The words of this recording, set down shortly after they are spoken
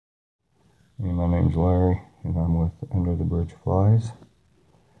Hey, my name's Larry, and I'm with Under the Bridge Flies,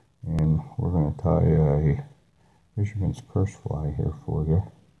 and we're going to tie a Fisherman's Curse fly here for you.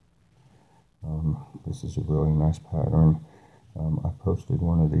 This is a really nice pattern. I posted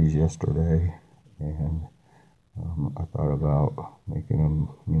one of these yesterday, and I thought about making them,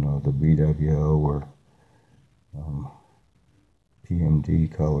 the BWO or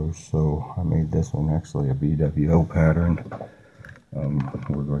PMD colors, so I made this one actually a BWO pattern.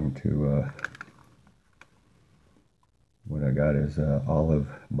 We're going to what I got is olive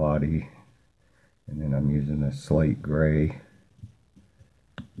body, and then I'm using a slate gray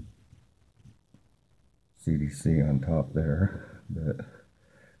CDC on top there, but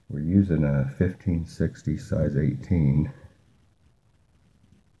we're using a 1560 size 18,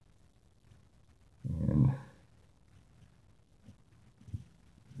 and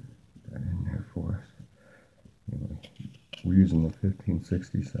that in there for us. Anyway, we're using the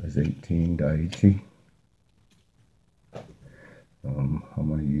 1560 size 18 Daiichi. I'm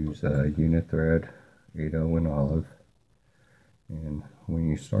going to use a unit thread, 8/0 and olive, and when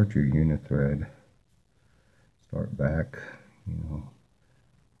you start your unit thread, start back,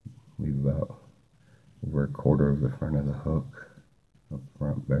 leave about over 1/4 of the front of the hook up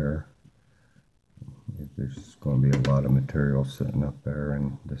front bare. There's going to be a lot of material sitting up there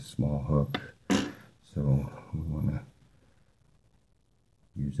in this small hook, so we want to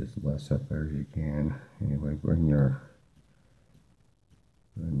use as less up there as you can. Anyway, bring your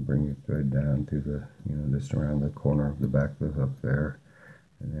thread down to the, just around the corner of the back of the hook there,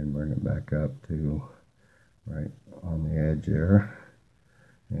 and then bring it back up to right on the edge there.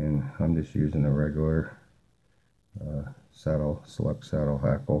 And I'm just using a regular select saddle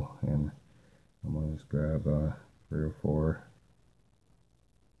hackle, and I'm going to just grab 3 or 4,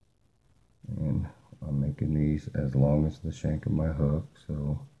 and I'm making these as long as the shank of my hook,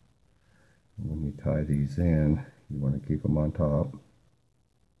 so when you tie these in, you want to keep them on top.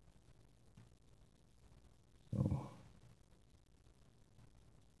 So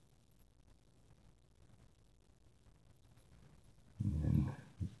and then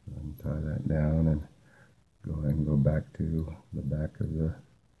just go ahead and tie that down, and go ahead and go back to the back of your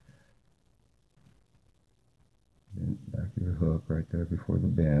hook right there before the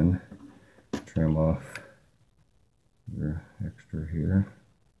bend. Trim off your extra here.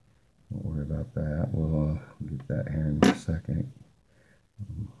 Don't worry about that. We'll get that here in a second.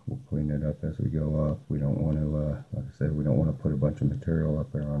 We'll clean it up as we go up. We don't want to, like I said, we don't want to put a bunch of material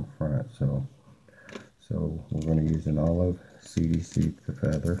up there on front. So we're going to use an olive CDC the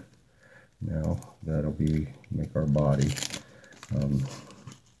feather. Now that'll make our body.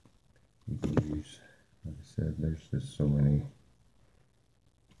 You can use, like I said, there's just so many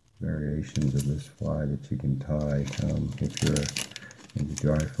variations of this fly that you can tie. If you're into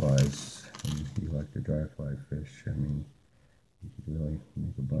dry flies and you like to dry fly fish, I mean, you could really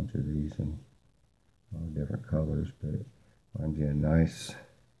make a bunch of these in a lot of different colors, but find you a nice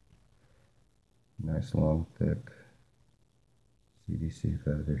long thick CDC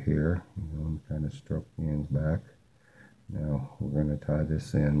feather here, and kind of stroke the ends back. Now we're going to tie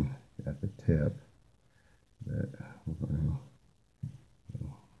this in at the tip, but we're going to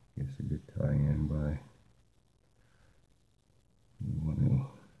get us a good tie in by, you want to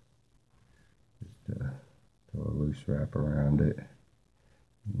just throw a loose wrap around it,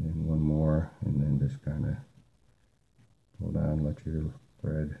 and then one more, and then just kind of pull down, let your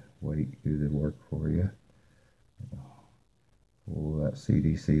thread weight do the work for you. Pull that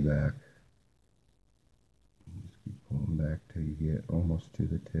CDC back. Just keep pulling back till you get almost to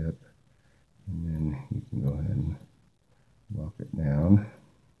the tip, and then you can go ahead and lock it down.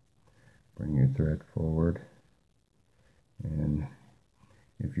 Bring your thread forward, and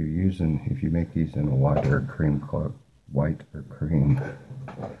if you make these in a white or cream,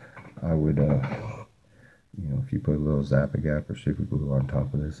 I would, if you put a little Zap-A-Gap or super glue on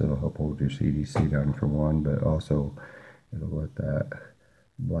top of this, it'll help hold your CDC down for one, but also it'll let that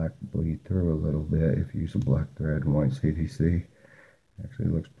black bleed through a little bit. If you use a black thread and white CDC, actually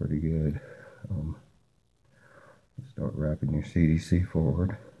looks pretty good. Start wrapping your CDC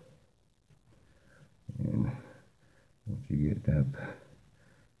forward, and once you get up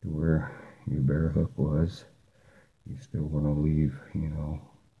to where your bare hook was, you still want to leave,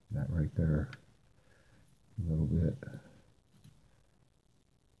 that right there a little bit.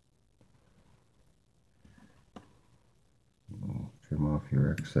 Trim off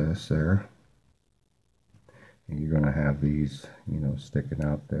your excess there, and you're going to have these, sticking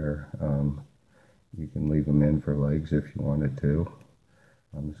out there. You can leave them in for legs if you wanted to.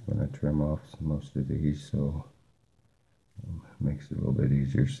 I'm just going to trim off most of these, so Makes it a little bit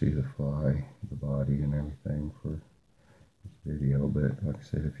easier to see the fly, the body, and everything for this video. But like I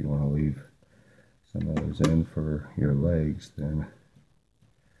said, if you want to leave some of those in for your legs, then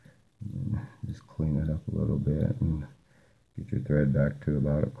just clean it up a little bit and get your thread back to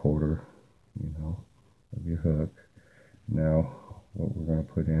about 1/4, of your hook. Now, what we're going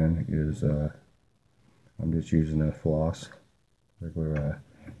to put in is, I'm just using a floss, regular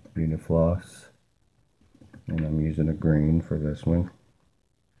unit floss, and I'm using a green for this one.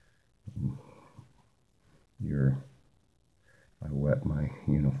 I wet my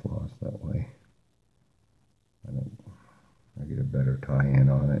unifloss that way. I get a better tie-in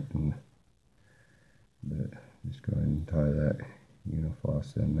on it, but just go ahead and tie that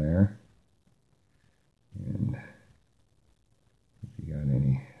unifloss in there. And if you got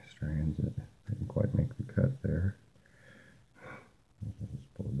any strands that didn't quite make the cut there, I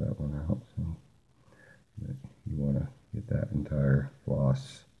just pulled that one out. So, but you want to get that entire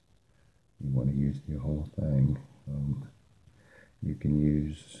floss. You want to use the whole thing. You can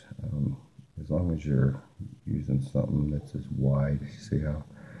use, as long as you're using something that's as wide. See how,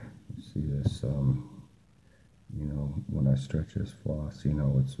 you see this, when I stretch this floss,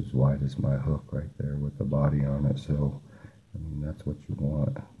 it's as wide as my hook right there with the body on it. So, that's what you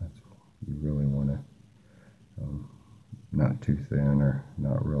want. You really want to, not too thin or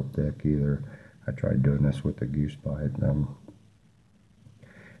not real thick either. I tried doing this with the goose bite.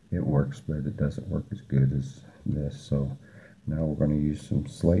 It works, but it doesn't work as good as this. So now we're going to use some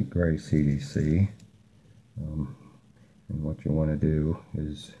slate gray CDC. And what you want to do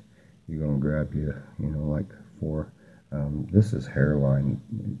is you're going to grab like 4. This is Hairline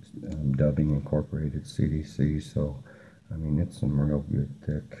Dubbing Incorporated CDC. So, it's some real good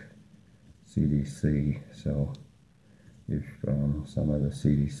thick CDC. So if some of the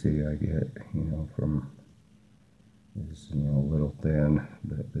CDC I get, from is a little thin,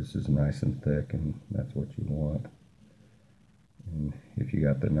 but this is nice and thick, and that's what you want. And if you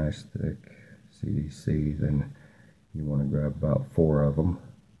got the nice thick CDC, then you want to grab about 4 of them.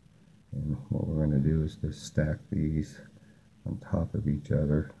 And what we're going to do is just stack these on top of each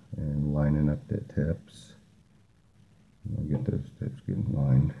other and lining up the tips. We'll get those tips getting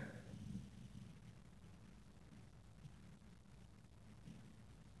lined.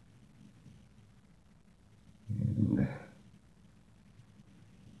 And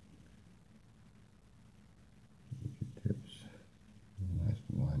get your tips nice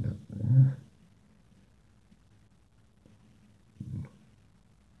and lined up there.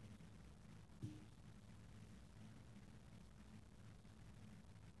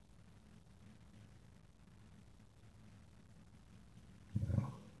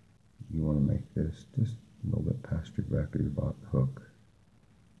 Now, you want to make this just a little bit past your back of your hook.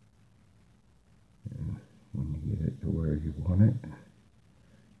 And when you get it to where you want it,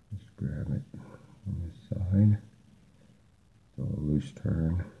 just grab it on this side, throw a loose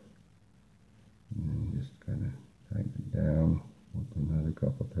turn, and then just kind of tighten it down with another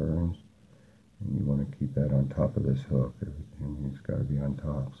couple turns. And you want to keep that on top of this hook. Everything's got to be on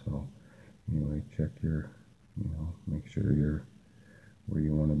top. So anyway, check your, make sure you're where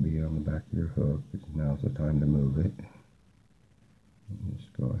you want to be on the back of your hook, because now's the time to move it. And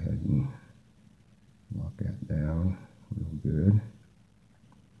just go ahead and lock that down real good.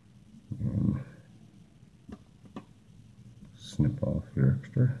 And snip off your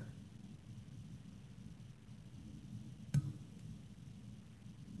extra.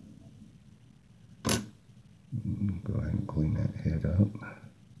 And go ahead and clean that head up.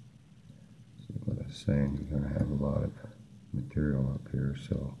 See what I was saying, you're going to have a lot of material up here,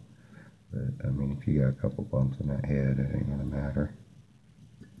 so, but if you got a couple bumps in that head, it ain't going to matter.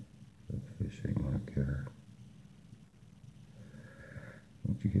 The fish ain't going to care.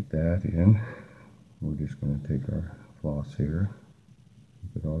 Once you get that in, we're just going to take our floss here,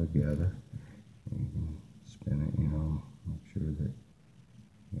 keep it all together, and you can spin it, make sure that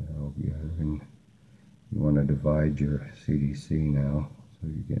you get it all together. And you want to divide your CDC now, so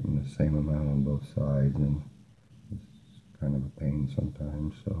you're getting the same amount on both sides, and it's kind of a pain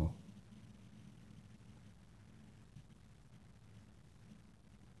sometimes. So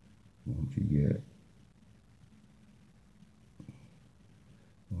once you get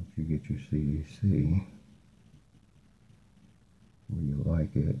your CDC where you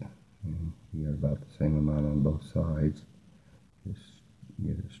like it, and you got about the same amount on both sides, just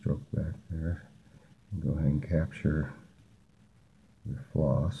get a stroke back there and go ahead and capture your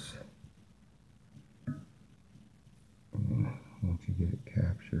floss. And once you get it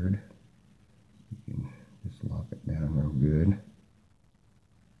captured, you can just lock it down real good.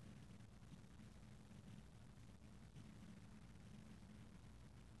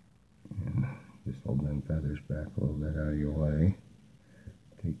 holding them feathers back a little bit out of your way.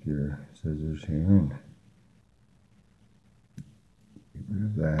 Take your scissors here and get rid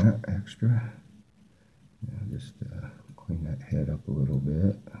of that extra. Now just clean that head up a little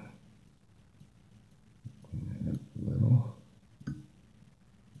bit. Clean that up a little.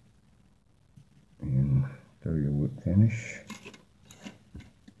 And throw your whip finish.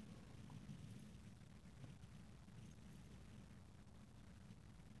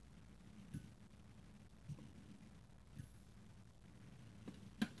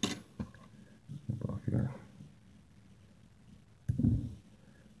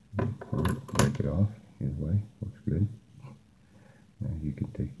 Break it off either way, looks good. Now you can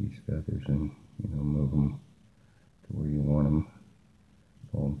take these feathers and move them to where you want them.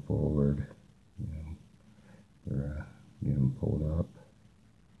 Pull them forward, they're get them pulled up.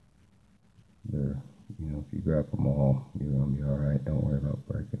 They're if you grab them all, you're gonna be all right. Don't worry about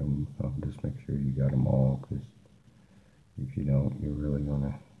breaking them. Just make sure you got them all, because if you don't, you're really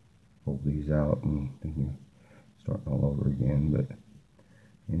gonna hold these out and then you're starting all over again. But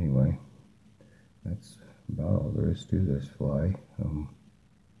anyway, that's about all there is to this fly.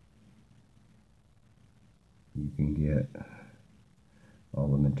 You can get all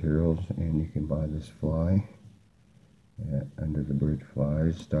the materials and you can buy this fly at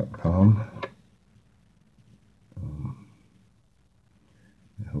underthebridgeflies.com.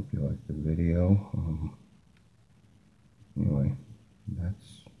 I hope you liked the video. Anyway,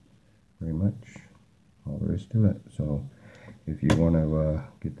 that's pretty much all there is to it. So if you want to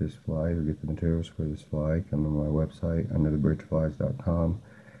get this fly or get the materials for this fly, come to my website, underthebridgeflies.com.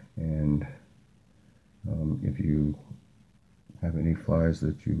 And if you have any flies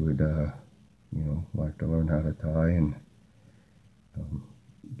that you would like to learn how to tie, and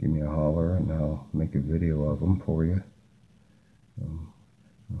give me a holler and I'll make a video of them for you.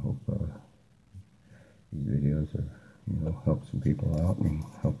 I hope these videos are help some people out and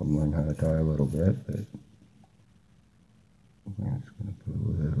help them learn how to tie a little bit. But I'm just going to put a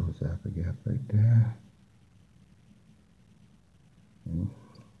little zap-a-gap right there. And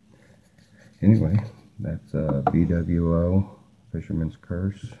anyway, that's BWO, Fisherman's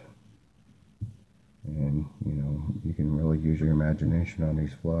Curse. And you can really use your imagination on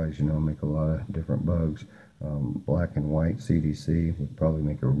these flies. Make a lot of different bugs. Black and white CDC would probably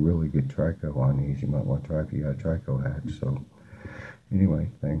make a really good trico on these. You might want to try if you got a trico hatch. So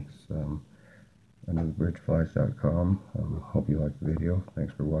anyway, thanks. Underthebridgeflies.com. Hope you liked the video.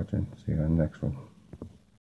 Thanks for watching. See you on the next one.